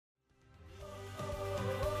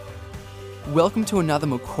Welcome to another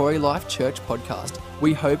Macquarie Life Church podcast.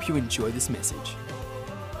 We hope you enjoy this message.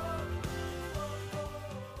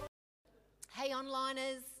 Hey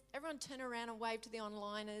onliners, everyone turn around and wave to the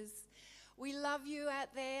onliners. We love you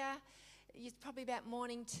out there. It's probably about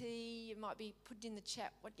morning tea. You might be put in the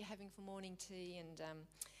chat what you're having for morning tea, and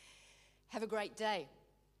have a great day.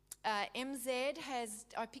 I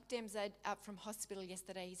picked MZ up from hospital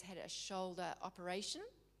yesterday. He's had a shoulder operation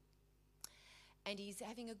and he's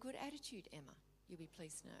having a good attitude, Emma. You'll be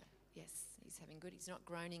pleased to know. Yes, he's having good. He's not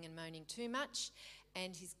groaning and moaning too much,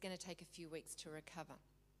 and he's going to take a few weeks to recover.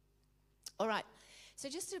 All right, so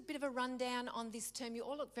just a bit of a rundown on this term. You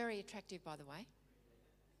all look very attractive, by the way.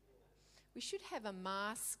 We should have a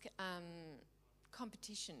mask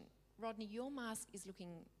competition. Rodney, your mask is looking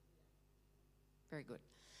very good.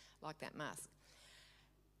 Like that mask.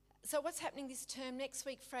 So what's happening this term? Next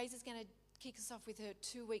week, Fraser's going to kick us off with her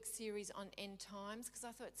 2-week series on end times, because I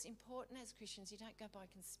thought it's important as Christians, you don't go by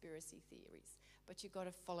conspiracy theories, but you've got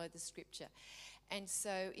to follow the scripture. And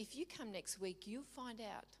so if you come next week, you'll find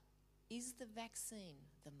out, is the vaccine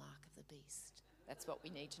the mark of the beast? That's what we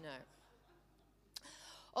need to know.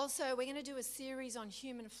 Also, we're going to do a series on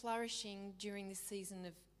human flourishing during this season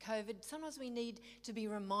of COVID. Sometimes we need to be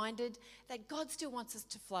reminded that God still wants us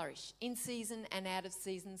to flourish in season and out of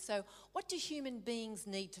season. So what do human beings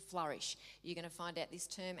need to flourish? You're going to find out this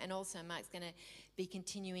term. And also Mark's going to be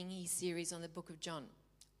continuing his series on the book of John.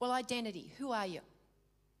 Well, identity. Who are you?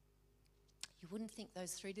 You wouldn't think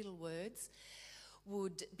those 3 little words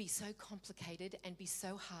would be so complicated and be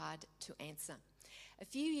so hard to answer. A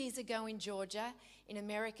few years ago in Georgia, in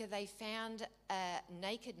America, they found a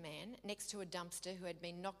naked man next to a dumpster who had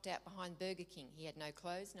been knocked out behind Burger King. He had no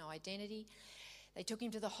clothes, no identity. They took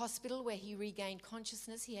him to the hospital where he regained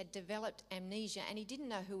consciousness. He had developed amnesia and he didn't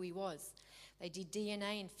know who he was. They did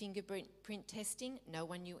DNA and fingerprint testing. No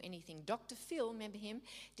one knew anything. Dr. Phil, remember him,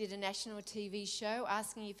 did a national TV show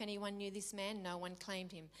asking if anyone knew this man. No one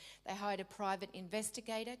claimed him. They hired a private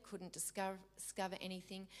investigator, couldn't discover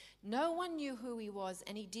anything. No one knew who he was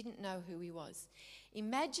and he didn't know who he was.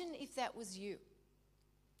 Imagine if that was you.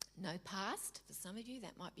 No past, for some of you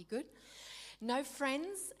that might be good. No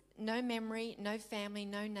friends, no memory, no family,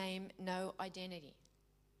 no name, no identity.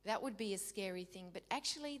 That would be a scary thing, but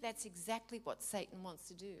actually that's exactly what Satan wants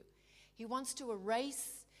to do. He wants to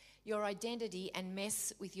erase your identity and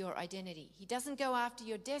mess with your identity. He doesn't go after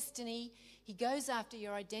your destiny, he goes after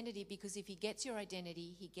your identity, because if he gets your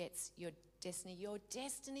identity, he gets your destiny. Your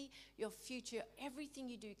destiny, your future, everything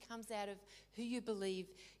you do comes out of who you believe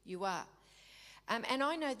you are. And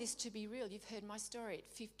I know this to be real. You've heard my story.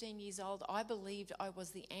 At 15 years old, I believed I was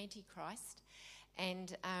the Antichrist,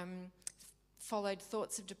 and followed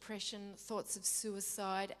thoughts of depression, thoughts of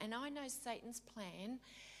suicide. And I know Satan's plan,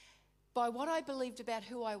 by what I believed about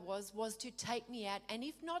who I was to take me out. And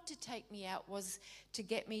if not to take me out, was to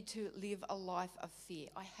get me to live a life of fear.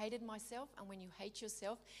 I hated myself, and when you hate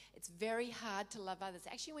yourself, it's very hard to love others.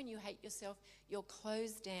 Actually, when you hate yourself, you're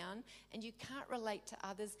closed down and you can't relate to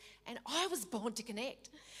others. And I was born to connect.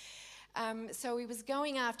 So he was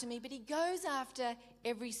going after me, but he goes after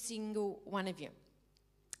every single one of you.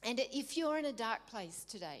 And if you're in a dark place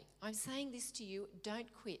today, I'm saying this to you,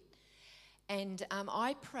 don't quit. And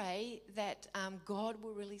I pray that God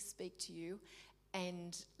will really speak to you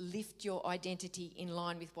and lift your identity in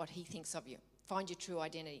line with what he thinks of you. Find your true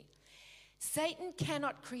identity. Satan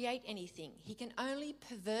cannot create anything. He can only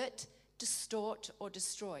pervert, distort, or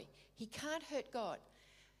destroy. He can't hurt God.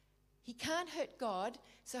 He can't hurt God,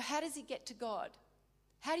 so how does he get to God?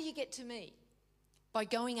 How do you get to me? By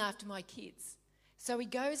going after my kids. So he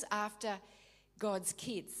goes after God's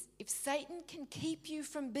kids. If Satan can keep you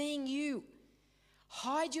from being you,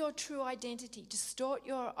 hide your true identity, distort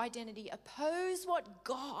your identity, oppose what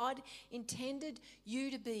God intended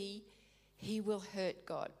you to be, he will hurt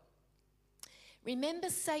God. Remember,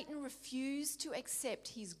 Satan refused to accept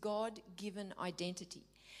his God-given identity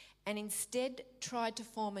and instead tried to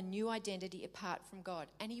form a new identity apart from God.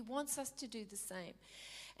 And he wants us to do the same.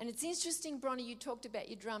 And it's interesting, Bronnie, you talked about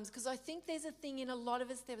your drums, because I think there's a thing in a lot of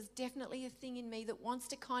us, there was definitely a thing in me that wants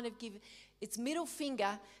to kind of give its middle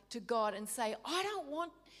finger to God and say, I don't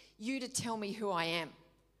want you to tell me who I am.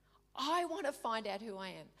 I want to find out who I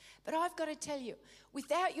am. But I've got to tell you,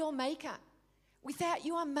 without your maker, without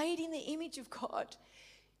you are made in the image of God,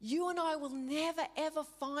 you and I will never, ever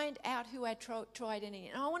find out who our true identity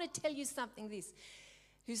is. And I want to tell you something,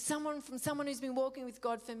 someone who's been walking with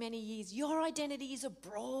God for many years. Your identity is a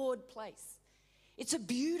broad place. It's a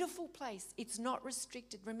beautiful place. It's not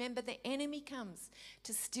restricted. Remember, the enemy comes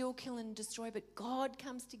to steal, kill, and destroy, but God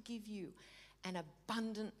comes to give you an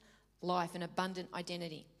abundant life, an abundant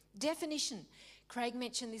identity. Definition. Craig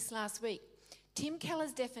mentioned this last week. Tim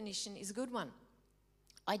Keller's definition is a good one.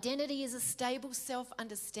 Identity is a stable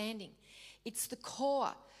self-understanding. It's the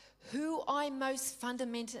core, who I most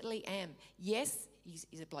fundamentally am. Yes, he's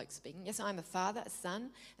a bloke speaking. Yes, I'm a father, a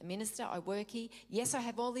son, a minister, I work here. Yes, I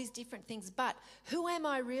have all these different things, but who am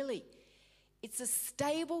I really? It's a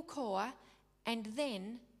stable core, and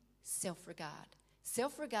then self-regard.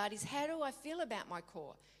 Self-regard is, how do I feel about my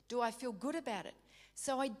core? Do I feel good about it?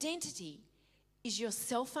 So identity is your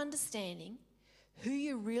self-understanding, who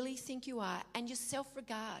you really think you are, and your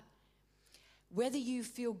self-regard, whether you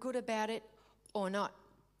feel good about it or not.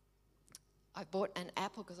 I bought an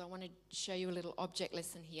apple because I want to show you a little object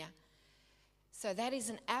lesson here. So that is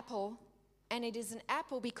an apple, and it is an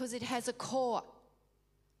apple because it has a core.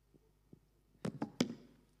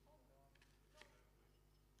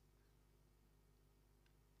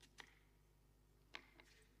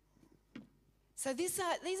 So these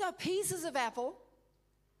are pieces of apple,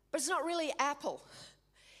 but it's not really apple.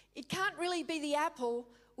 It can't really be the apple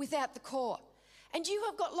without the core. And you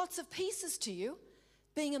have got lots of pieces to you.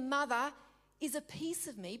 Being a mother is a piece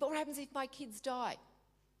of me, but what happens if my kids die?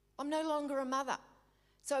 I'm no longer a mother.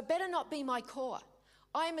 So it better not be my core.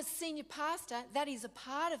 I am a senior pastor, that is a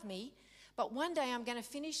part of me, but one day I'm going to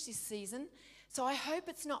finish this season, so I hope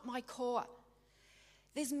it's not my core.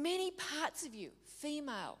 There's many parts of you,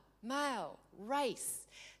 female, male, race,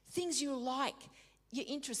 things you like, your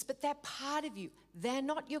interests, but they're part of you. They're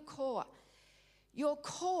not your core. Your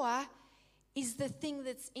core is the thing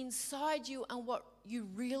that's inside you and what you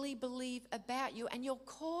really believe about you. And your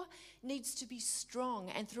core needs to be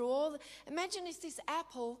strong. And through all, imagine if this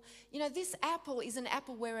apple, this apple is an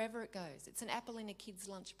apple wherever it goes. It's an apple in a kid's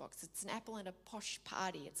lunchbox. It's an apple at a posh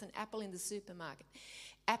party. It's an apple in the supermarket.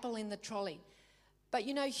 Apple in the trolley. But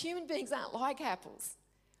human beings aren't like apples.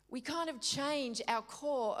 We kind of change our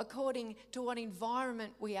core according to what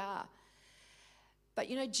environment we are. But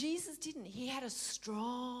Jesus didn't. He had a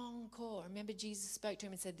strong core. Remember, Jesus spoke to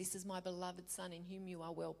him and said, "This is my beloved Son in whom you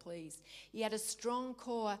are well pleased." He had a strong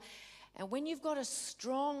core. And when you've got a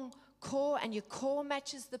strong core and your core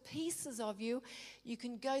matches the pieces of you, you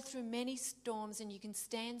can go through many storms and you can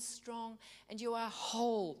stand strong and you are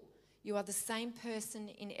whole. You are the same person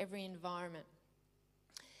in every environment.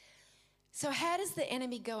 So how does the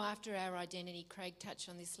enemy go after our identity? Craig touched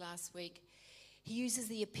on this last week. He uses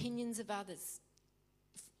the opinions of others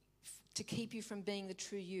to keep you from being the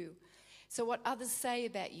true you. So what others say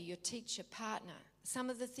about you, your teacher, partner, some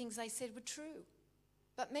of the things they said were true,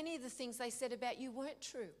 but many of the things they said about you weren't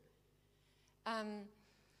true.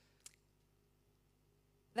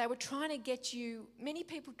 They were trying to get you, many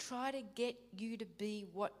people try to get you to be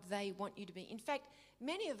what they want you to be. In fact,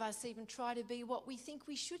 many of us even try to be what we think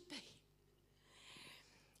we should be,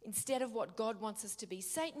 instead of what God wants us to be.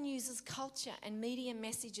 Satan uses culture and media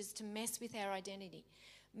messages to mess with our identity.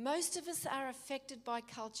 Most of us are affected by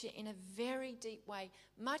culture in a very deep way,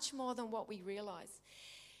 much more than what we realise.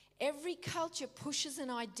 Every culture pushes an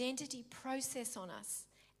identity process on us,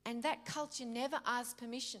 and that culture never asks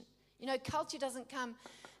permission. Culture doesn't come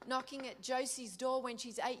knocking at Josie's door when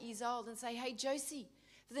she's 8 years old and say, "Hey, Josie,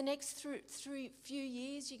 for the next few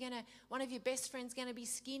years, one of your best friends going to be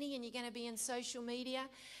skinny and you're going to be in social media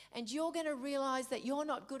and you're going to realise that you're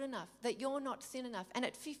not good enough, that you're not thin enough. And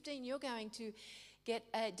at 15, you're going to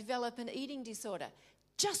develop an eating disorder."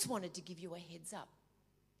 Just wanted to give you a heads up.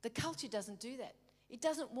 The culture doesn't do that. It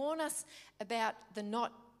doesn't warn us about the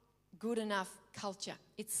not good enough culture.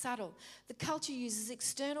 It's subtle. The culture uses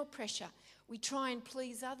external pressure. We try and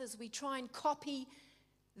please others. We try and copy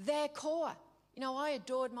their core. I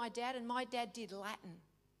adored my dad, and my dad did Latin.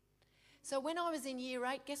 So when I was in year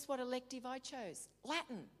 8, guess what elective I chose?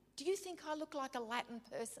 Latin. Do you think I look like a Latin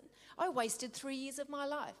person? I wasted 3 years of my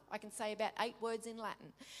life. I can say about 8 words in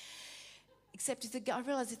Latin. Except I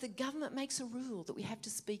realise if the government makes a rule that we have to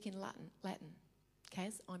speak in Latin,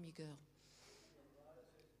 Kaz, I'm your girl.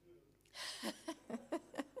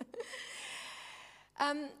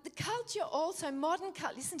 The culture also,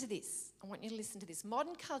 listen to this. I want you to listen to this.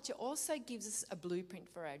 Modern culture also gives us a blueprint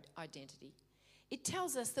for our identity. It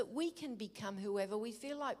tells us that we can become whoever we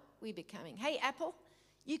feel like we're becoming. Hey, Apple,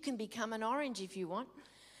 you can become an orange if you want.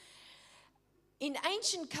 In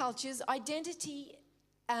ancient cultures, identity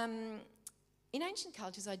and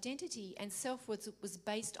self-worth was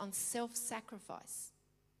based on self-sacrifice.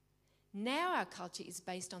 Now our culture is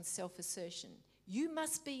based on self-assertion. You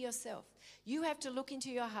must be yourself. You have to look into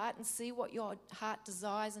your heart and see what your heart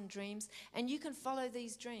desires and dreams, and you can follow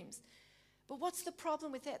these dreams. But what's the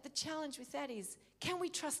problem with that? The challenge with that is, can we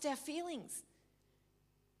trust our feelings?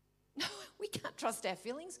 No, we can't trust our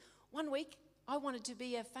feelings. One week I wanted to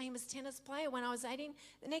be a famous tennis player when I was 18.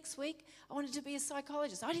 The next week, I wanted to be a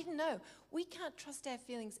psychologist. I didn't know. We can't trust our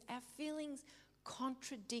feelings. Our feelings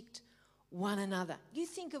contradict one another. You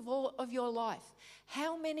think of all of your life,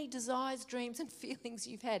 how many desires, dreams, and feelings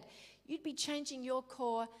you've had. You'd be changing your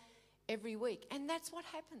core every week. And that's what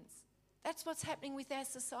happens. That's what's happening with our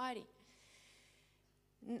society.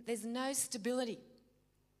 There's no stability.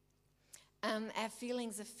 Our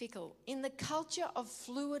feelings are fickle. In the culture of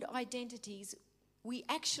fluid identities, we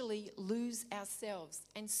actually lose ourselves.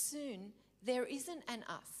 And soon, there isn't an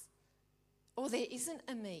us, or there isn't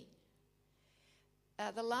a me.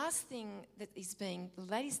 The latest thing that's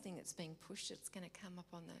being pushed, it's going to come up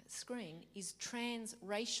on the screen, is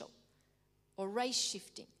transracial or race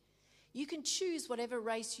shifting. You can choose whatever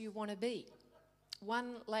race you want to be.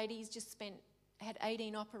 One lady's just had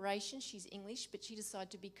 18 operations. She's English, but she decided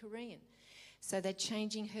to be Korean. So they're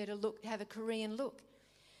changing her to have a Korean look.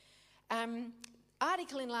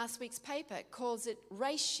 Article in last week's paper calls it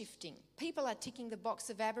race shifting. People are ticking the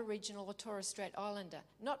box of Aboriginal or Torres Strait Islander,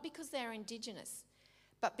 not because they're Indigenous,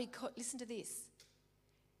 but because, listen to this,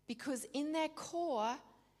 because in their core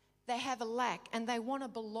they have a lack and they want to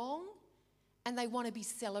belong and they want to be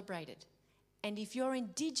celebrated. And if you're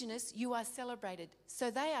Indigenous, you are celebrated.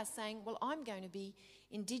 So they are saying, well, I'm going to be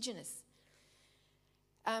Indigenous.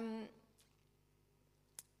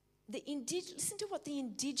 Listen to what the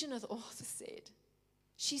Indigenous author said.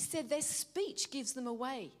 She said their speech gives them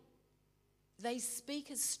away. They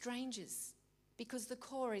speak as strangers because the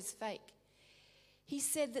core is fake. He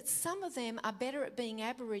said that some of them are better at being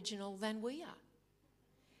Aboriginal than we are.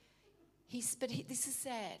 This is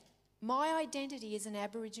sad. My identity as an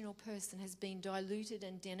Aboriginal person has been diluted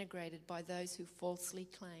and denigrated by those who falsely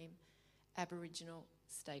claim Aboriginal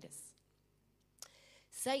status.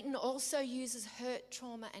 Satan also uses hurt,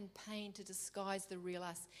 trauma and pain to disguise the real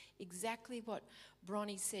us. Exactly what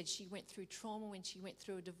Bronnie said. She went through trauma when she went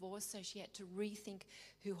through a divorce, so she had to rethink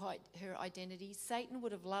her identity. Satan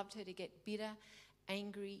would have loved her to get bitter,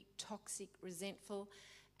 angry, toxic, resentful,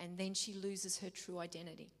 and then she loses her true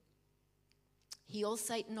identity.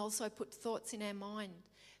 Satan also put thoughts in our mind.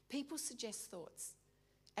 People suggest thoughts.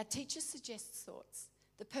 Our teacher suggests thoughts.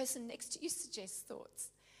 The person next to you suggests thoughts.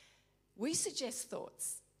 We suggest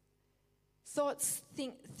thoughts.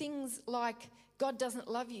 Things like, God doesn't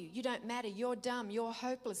love you, you don't matter, you're dumb, you're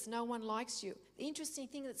hopeless, no one likes you. The interesting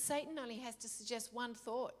thing is that Satan only has to suggest one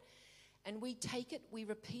thought, and we take it, we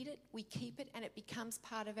repeat it, we keep it, and it becomes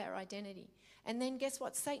part of our identity. And then guess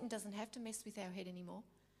what? Satan doesn't have to mess with our head anymore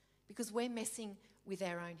because we're messing with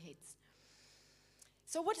our own heads.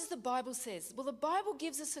 So what does the Bible say? Well, the Bible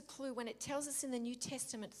gives us a clue when it tells us in the New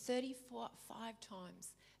Testament 35 times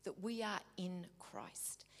that we are in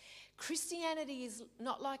Christ. Christianity is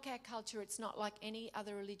not like our culture. It's not like any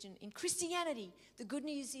other religion. In Christianity, the good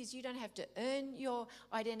news is you don't have to earn your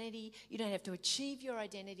identity. You don't have to achieve your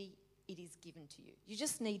identity. It is given to you. You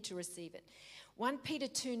just need to receive it. 1 Peter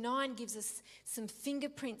 2:9 gives us some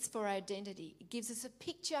fingerprints for our identity. It gives us a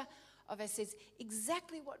picture of us, says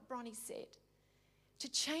exactly what Bronnie said. To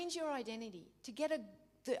change your identity, to get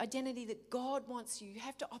the identity that God wants you, you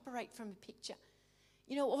have to operate from a picture.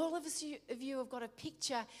 You know, all of you have got a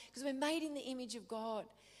picture because we're made in the image of God.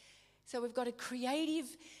 So we've got a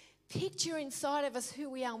creative picture inside of us who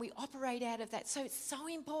we are, and we operate out of that. So it's so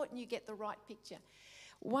important you get the right picture.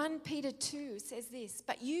 1 Peter 2 says this,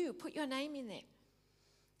 but you, put your name in there,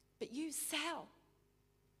 but you, Sal,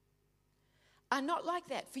 are not like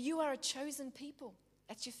that, for you are a chosen people.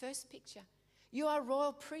 That's your first picture. You are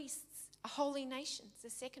royal priests, a holy nation. It's the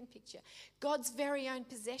second picture. God's very own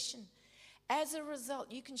possession. As a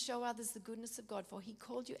result, you can show others the goodness of God, for he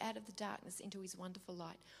called you out of the darkness into his wonderful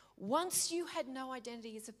light. Once you had no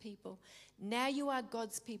identity as a people, now you are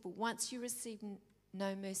God's people. Once you received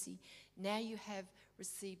no mercy, now you have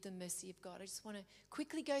received the mercy of God. I just want to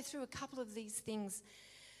quickly go through a couple of these things.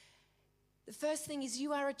 The first thing is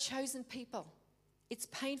you are a chosen people. It's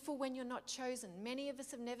painful when you're not chosen. Many of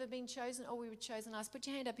us have never been chosen, or we were chosen last. Put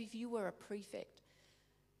your hand up if you were a prefect.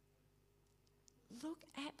 Look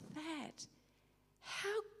at that.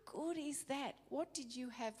 How good is that? What did you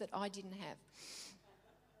have that I didn't have?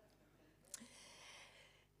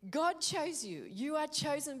 God chose you. You are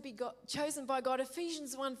chosen by God.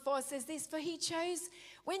 Ephesians 1:4 says this, for he chose,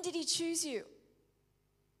 when did he choose you?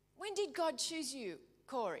 When did God choose you,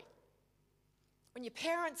 Corey? When your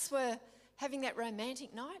parents were having that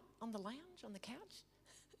romantic night on the lounge, on the couch?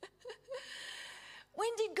 When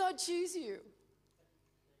did God choose you?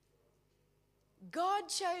 God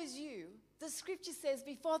chose you. The scripture says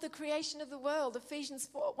before the creation of the world, Ephesians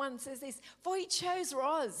 4:1 says this, for he chose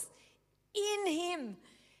Roz in him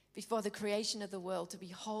before the creation of the world to be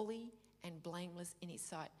holy and blameless in his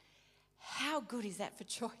sight. How good is that for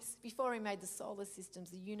choice? Before he made the solar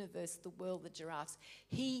systems, the universe, the world, the giraffes,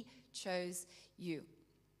 he chose you.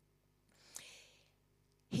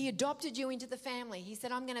 He adopted you into the family. He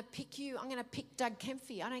said, I'm going to pick you. I'm going to pick Doug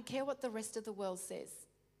Kempfee. I don't care what the rest of the world says.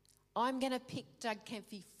 I'm going to pick Doug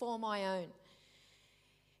Kempfee for my own.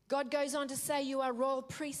 God goes on to say, you are royal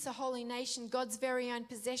priests, a holy nation, God's very own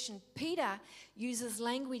possession. Peter uses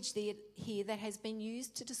language here that has been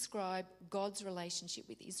used to describe God's relationship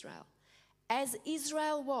with Israel. As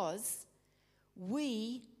Israel was,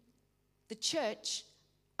 we, the church,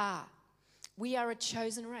 are. We are a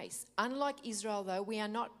chosen race. Unlike Israel, though, we are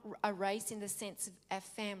not a race in the sense of our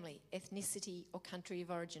family, ethnicity, or country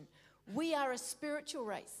of origin. We are a spiritual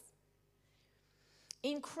race.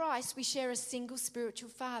 In Christ, we share a single spiritual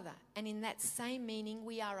Father, and in that same meaning,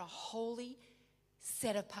 we are a holy,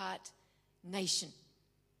 set-apart nation.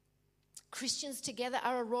 Christians together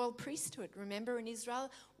are a royal priesthood. Remember, in Israel,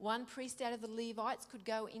 one priest out of the Levites could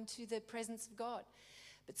go into the presence of God.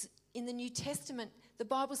 But in the New Testament, the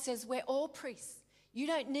Bible says we're all priests. You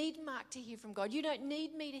don't need Mark to hear from God. You don't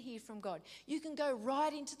need me to hear from God. You can go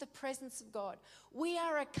right into the presence of God. We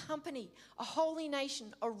are a company, a holy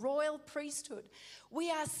nation, a royal priesthood. We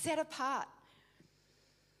are set apart.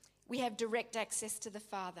 We have direct access to the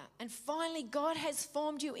Father. And finally, God has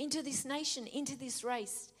formed you into this nation, into this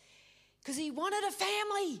race, because he wanted a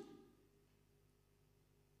family.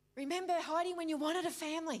 Remember, Heidi, when you wanted a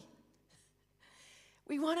family?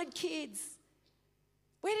 We wanted kids.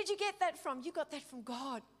 Where did you get that from? You got that from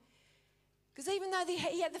God. Because even though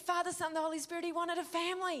he had the Father, Son, and the Holy Spirit, he wanted a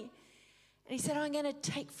family. And he said, I'm going to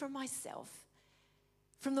take from myself,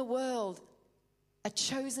 from the world, a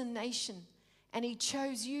chosen nation. And he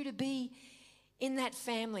chose you to be in that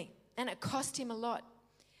family. And it cost him a lot.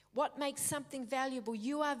 What makes something valuable?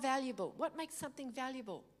 You are valuable. What makes something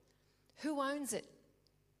valuable? Who owns it?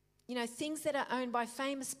 You know, things that are owned by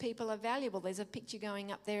famous people are valuable. There's a picture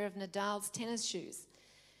going up there of Nadal's tennis shoes.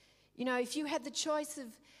 You know, if you had the choice of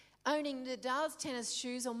owning Nadal's tennis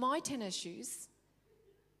shoes or my tennis shoes,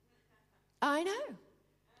 I know,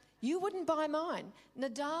 you wouldn't buy mine.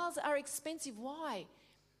 Nadal's are expensive. Why?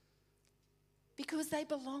 Because they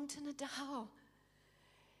belong to Nadal.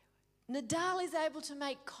 Nadal is able to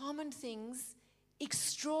make common things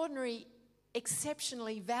extraordinary,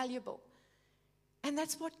 exceptionally valuable. And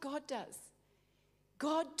that's what God does.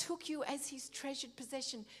 God took you as his treasured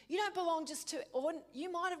possession. You don't belong just to,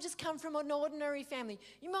 you might have just come from an ordinary family.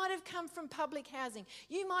 You might have come from public housing.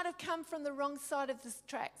 You might have come from the wrong side of the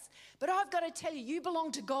tracks. But I've got to tell you, you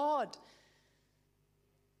belong to God.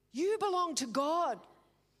 You belong to God,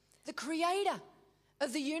 the creator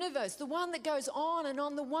of the universe, the one that goes on and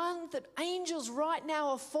on, the one that angels right now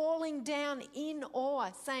are falling down in awe,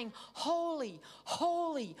 saying, holy,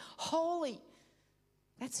 holy, holy.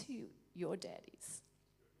 That's who your dad is.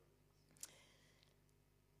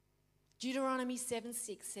 Deuteronomy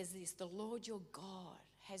 7:6 says this, the Lord your God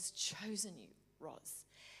has chosen you, Roz,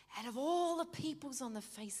 out of all the peoples on the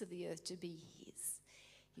face of the earth to be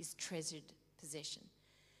his treasured possession.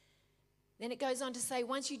 Then it goes on to say,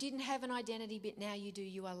 once you didn't have an identity, but now you do,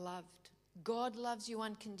 you are loved. God loves you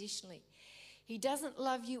unconditionally. He doesn't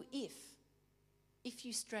love you if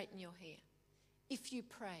you straighten your hair, if you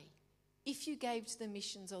pray, if you gave to the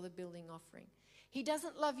missions or the building offering. He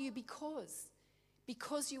doesn't love you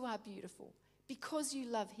because you are beautiful, because you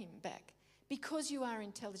love him back, because you are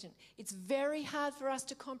intelligent. It's very hard for us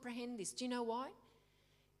to comprehend this. Do you know why?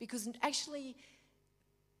 Because actually,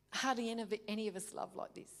 hardly any of us love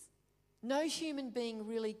like this. No human being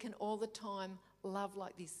really can all the time love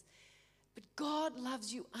like this. But God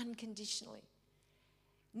loves you unconditionally.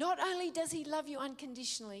 Not only does he love you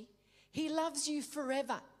unconditionally, he loves you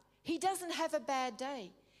forever. He doesn't have a bad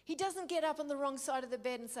day. He doesn't get up on the wrong side of the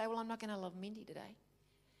bed and say, well, I'm not going to love Mindy today.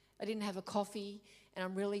 I didn't have a coffee and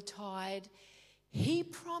I'm really tired. He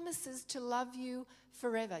promises to love you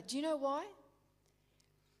forever. Do you know why?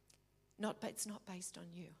 It's not based on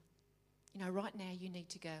you. You know, right now you need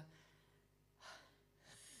to go,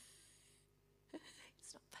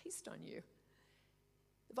 it's not based on you.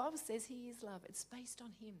 The Bible says he is love. It's based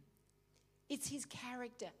on him. It's his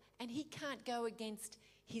character, and he can't go against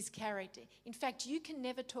his character. In fact, you can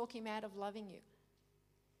never talk him out of loving you.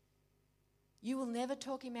 You will never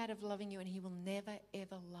talk him out of loving you, and he will never,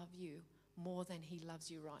 ever love you more than he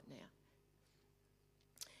loves you right now.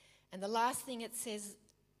 And the last thing it says,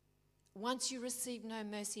 once you received no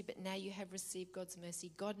mercy, but now you have received God's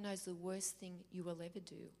mercy. God knows the worst thing you will ever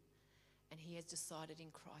do, and he has decided in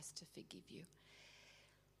Christ to forgive you.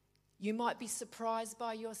 You might be surprised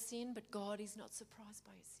by your sin, but God is not surprised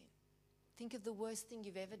by your sin. Think of the worst thing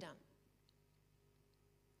you've ever done.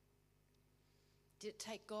 Did it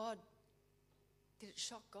take God? Did it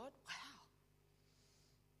shock God? Wow.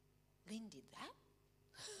 Lynn did that?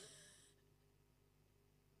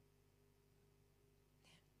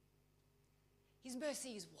 His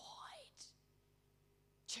mercy is wide.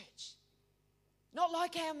 Church. Not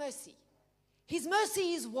like our mercy. His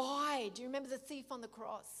mercy is wide. Do you remember the thief on the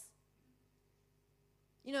cross?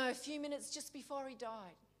 You know, a few minutes just before he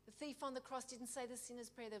died, the thief on the cross didn't say the sinner's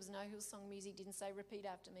prayer. There was no Hillsong music, didn't say repeat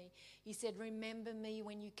after me. He said, remember me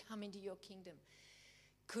when you come into your kingdom.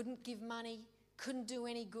 Couldn't give money, couldn't do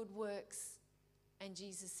any good works. And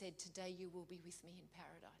Jesus said, today you will be with me in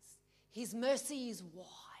paradise. His mercy is wide.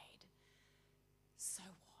 So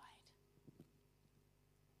wide.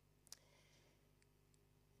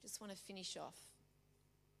 Just want to finish off.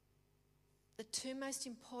 The two most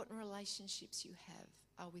important relationships you have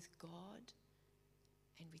are with God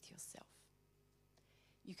and with yourself.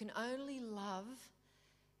 You can only love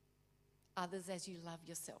others as you love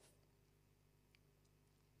yourself.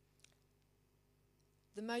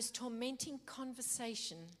 The most tormenting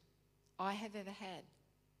conversation I have ever had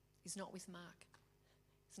is not with Mark.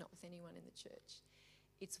 It's not with anyone in the church.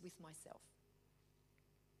 It's with myself.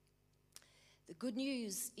 The good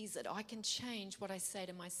news is that I can change what I say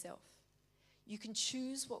to myself. You can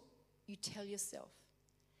choose what you tell yourself.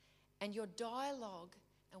 And your dialogue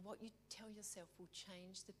and what you tell yourself will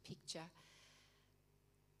change the picture,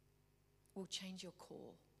 will change your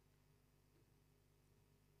core.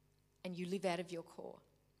 And you live out of your core.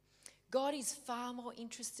 God is far more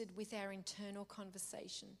interested with our internal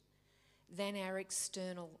conversation than our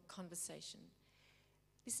external conversation.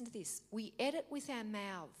 Listen to this. We edit with our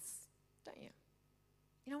mouths, don't you?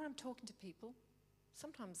 You know, when I'm talking to people,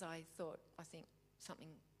 sometimes I think something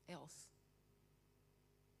else.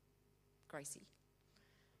 Gracie.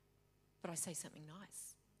 But I say something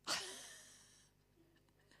nice.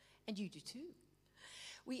 And you do too.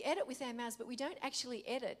 We edit with our mouths, but we don't actually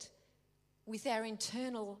edit with our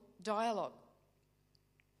internal dialogue.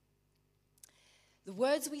 The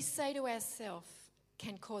words we say to ourselves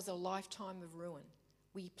can cause a lifetime of ruin.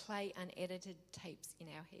 We play unedited tapes in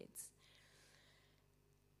our heads.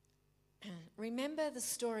 Remember the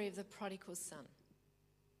story of the prodigal son.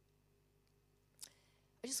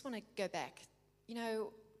 I just want to go back. You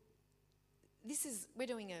know, we're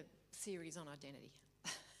doing a series on identity.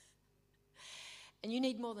 And you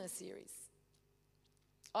need more than a series.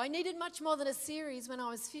 I needed much more than a series when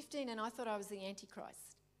I was 15 and I thought I was the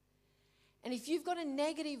Antichrist. And if you've got a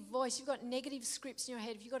negative voice, you've got negative scripts in your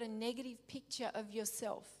head, if you've got a negative picture of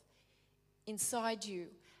yourself inside you,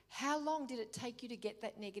 how long did it take you to get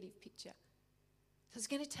that negative picture? So it's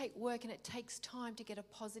going to take work and it takes time to get a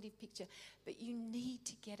positive picture, but you need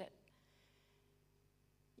to get it.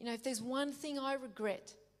 You know, if there's one thing I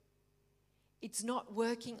regret, it's not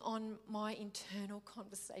working on my internal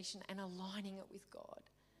conversation and aligning it with God.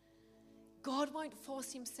 God won't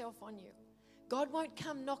force himself on you. God won't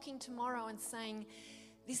come knocking tomorrow and saying,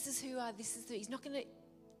 this is who you are, this is who. He's not going to,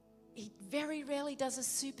 he very rarely does a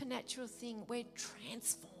supernatural thing. We're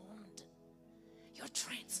transformed. You're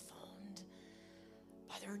transformed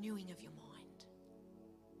by the renewing of your mind.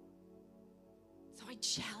 So I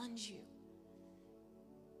challenge you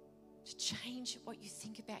to change what you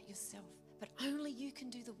think about yourself. But only you can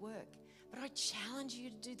do the work. But I challenge you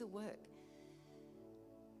to do the work.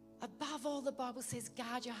 Above all, the Bible says,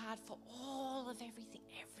 guard your heart, for all of everything.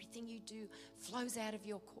 Everything you do flows out of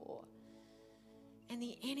your core. And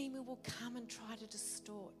the enemy will come and try to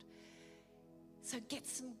distort. So get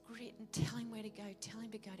some grit and tell him where to go. Tell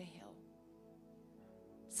him to go to hell.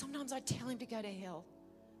 Sometimes I tell him to go to hell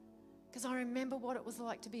because I remember what it was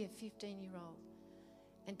like to be a 15-year-old.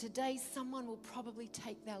 And today someone will probably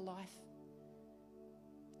take their life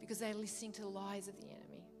because they're listening to the lies of the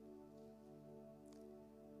enemy.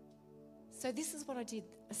 So this is what I did.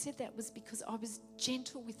 I said that was because I was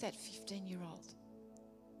gentle with that 15-year-old.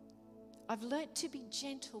 I've learnt to be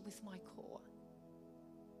gentle with my core.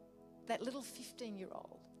 That little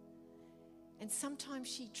 15-year-old. And sometimes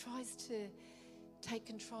she tries to take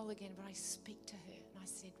control again, but I speak to her and I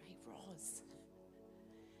said, hey, Roz,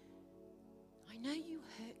 I know you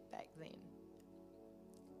hurt back then,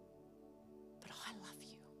 but I love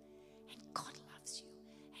you and God loves you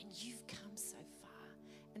and you've come so far.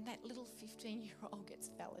 And that little 15-year-old gets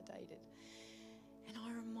validated. And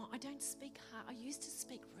I don't speak hard. I used to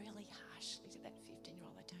speak really harshly to that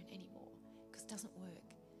 15-year-old. I don't anymore because it doesn't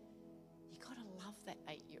work. You got to love that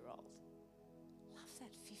 8-year-old. Love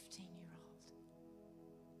that 15-year-old.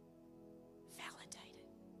 Validate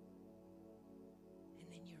it.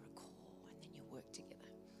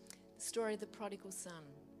 story of the prodigal son.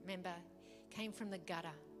 Remember, came from the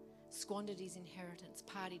gutter, squandered his inheritance,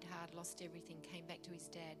 partied hard, lost everything, came back to his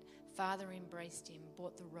dad. Father embraced him,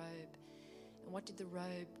 bought the robe. And what did the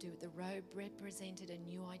robe do? The robe represented a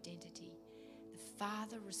new identity. The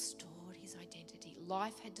father restored his identity.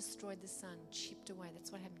 Life had destroyed the son, chipped away.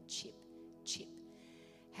 That's what happened, chip.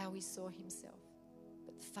 How he saw himself.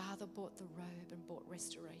 But the father bought the robe and bought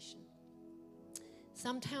restoration.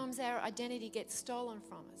 Sometimes our identity gets stolen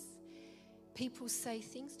from us. People say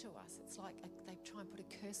things to us. It's like they try and put a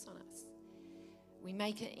curse on us. We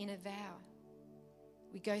make it in a vow.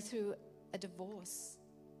 We go through a divorce.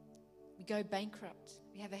 We go bankrupt.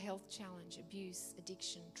 We have a health challenge, abuse,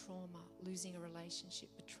 addiction, trauma, losing a relationship,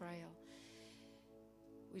 betrayal.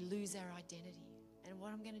 We lose our identity. And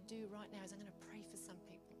what I'm going to do right now is I'm going to pray for some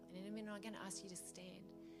people. And in a minute, I'm going to ask you to stand.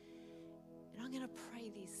 And I'm going to pray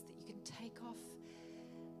this, that you can take off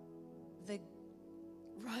the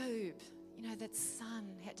robe. You know, that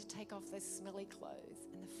son had to take off those smelly clothes,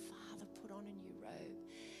 and the father put on a new robe.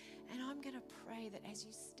 And I'm going to pray that as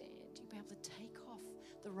you stand, you'll be able to take off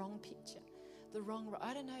the wrong picture, the wrong,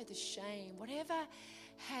 I don't know, the shame, whatever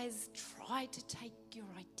has tried to take your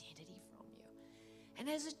identity from you. And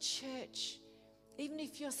as a church, even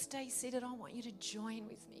if you're stay seated, I want you to join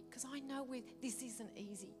with me, because I know this isn't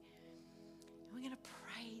easy. And we're going to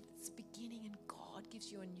pray that it's beginning, and God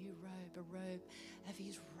gives you a new robe, a robe of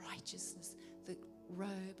his righteousness, the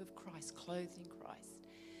robe of Christ, clothed in Christ.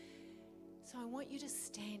 So I want you to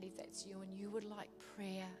stand if that's you and you would like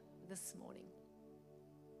prayer this morning.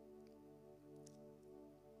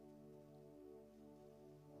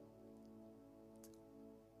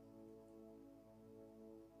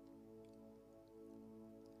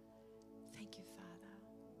 Thank you, Father.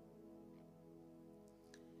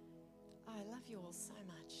 I love you all so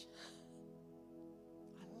much.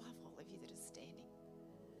 I love all of you that are standing.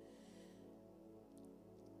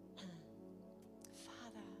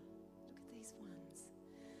 Father, look at these ones.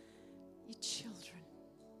 Your children.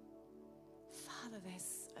 Father, they're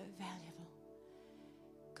so valuable.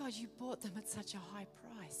 God, you bought them at such a high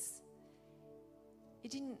price. You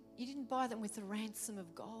didn't buy them with the ransom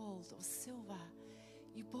of gold or silver.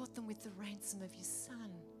 You bought them with the ransom of your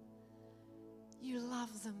Son. You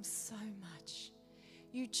love them so much.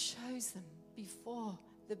 You chose them before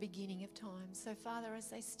the beginning of time. So, Father, as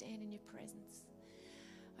they stand in your presence,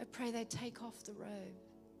 I pray they take off the robe.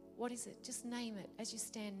 What is it? Just name it. As you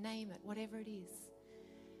stand, name it, whatever it is.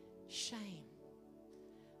 Shame.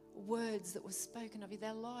 Words that were spoken of you.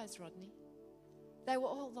 They're lies, Rodney. They were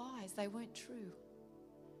all lies. They weren't true.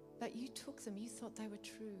 But you took them. You thought they were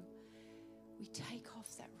true. We take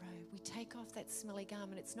off that robe. We take off that smelly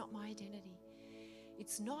garment. It's not my identity.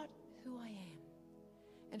 It's not who I am.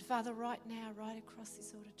 And Father, right now, right across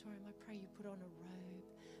this auditorium, I pray you put on a robe.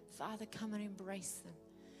 Father, come and embrace them.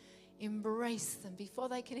 Embrace them. Before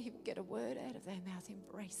they can even get a word out of their mouth,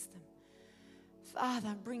 embrace them.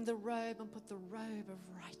 Father, bring the robe and put the robe of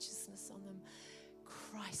righteousness on them.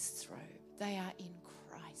 Christ's robe. They are in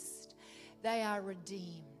Christ. They are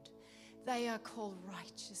redeemed. They are called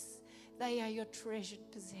righteous. They are your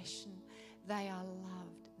treasured possession. They are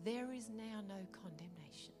loved. There is now no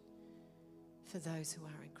condemnation for those who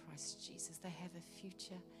are in Christ Jesus. They have a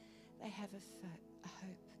future. They have a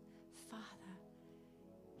hope. Father,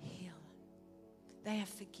 heal them. They are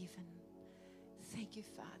forgiven. Thank you,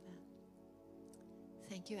 Father.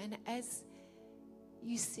 Thank you. And as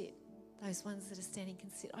you sit, those ones that are standing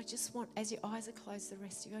can sit. I just want, as your eyes are closed, the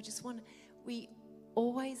rest of you, we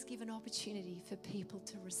always give an opportunity for people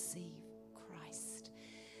to receive Christ.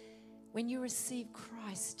 When you receive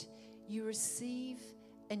Christ, you receive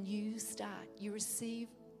a new start. You receive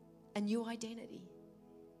a new identity.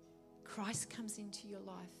 Christ comes into your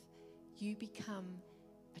life. You become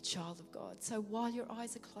a child of God. So while your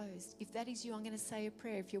eyes are closed, if that is you, I'm going to say a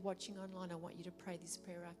prayer. If you're watching online, I want you to pray this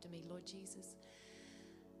prayer after me. Lord Jesus,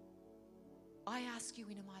 I ask you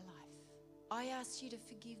into my life. I ask you to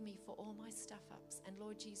forgive me for all my stuff-ups. And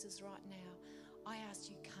Lord Jesus, right now, I ask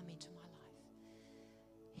you come into my life.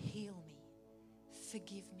 Heal me.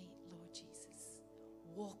 Forgive me, Lord Jesus.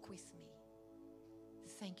 Walk with me.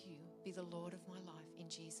 Thank you. Be the Lord of my life. In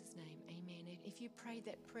Jesus' name, amen. And if you prayed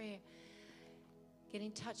that prayer, get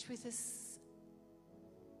in touch with us.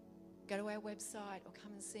 Go to our website or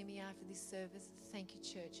come and see me after this service. Thank you,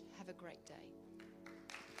 church. Have a great day.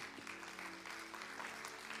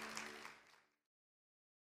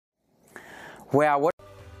 Wow,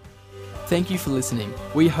 Thank you for listening.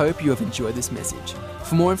 We hope you have enjoyed this message.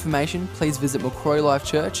 For more information, please visit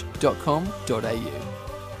macquarielifechurch.com.au.